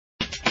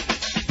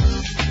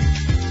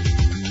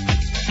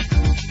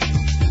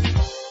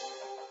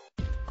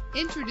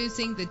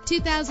Introducing the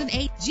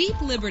 2008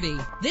 Jeep Liberty.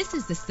 This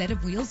is the set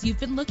of wheels you've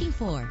been looking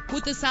for,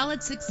 with a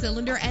solid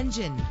 6-cylinder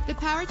engine. The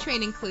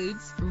powertrain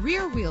includes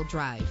rear-wheel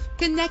drive,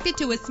 connected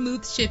to a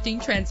smooth shifting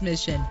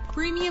transmission.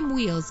 Premium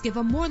wheels give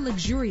a more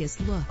luxurious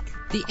look.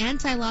 The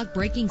anti-lock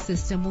braking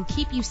system will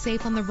keep you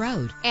safe on the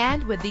road.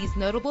 And with these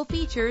notable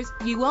features,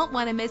 you won't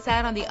want to miss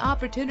out on the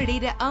opportunity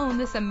to own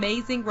this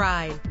amazing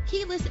ride.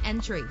 Keyless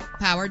entry,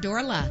 power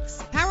door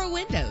locks, power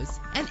windows,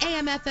 an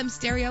AM/FM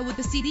stereo with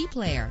a CD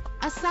player,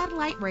 a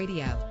satellite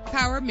radio,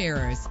 power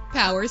mirrors,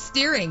 power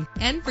steering.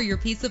 And for your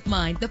peace of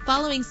mind, the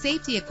following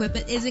safety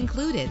equipment is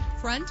included: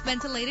 front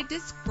ventilated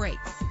disc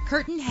brakes,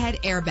 curtain head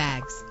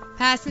airbags,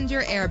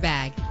 passenger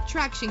airbag,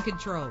 traction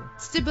control,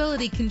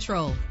 stability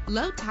control,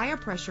 low tire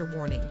pressure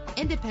warning,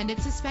 independent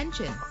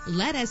suspension.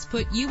 Let us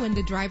put you in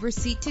the driver's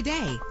seat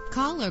today.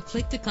 Call or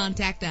click to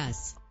contact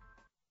us.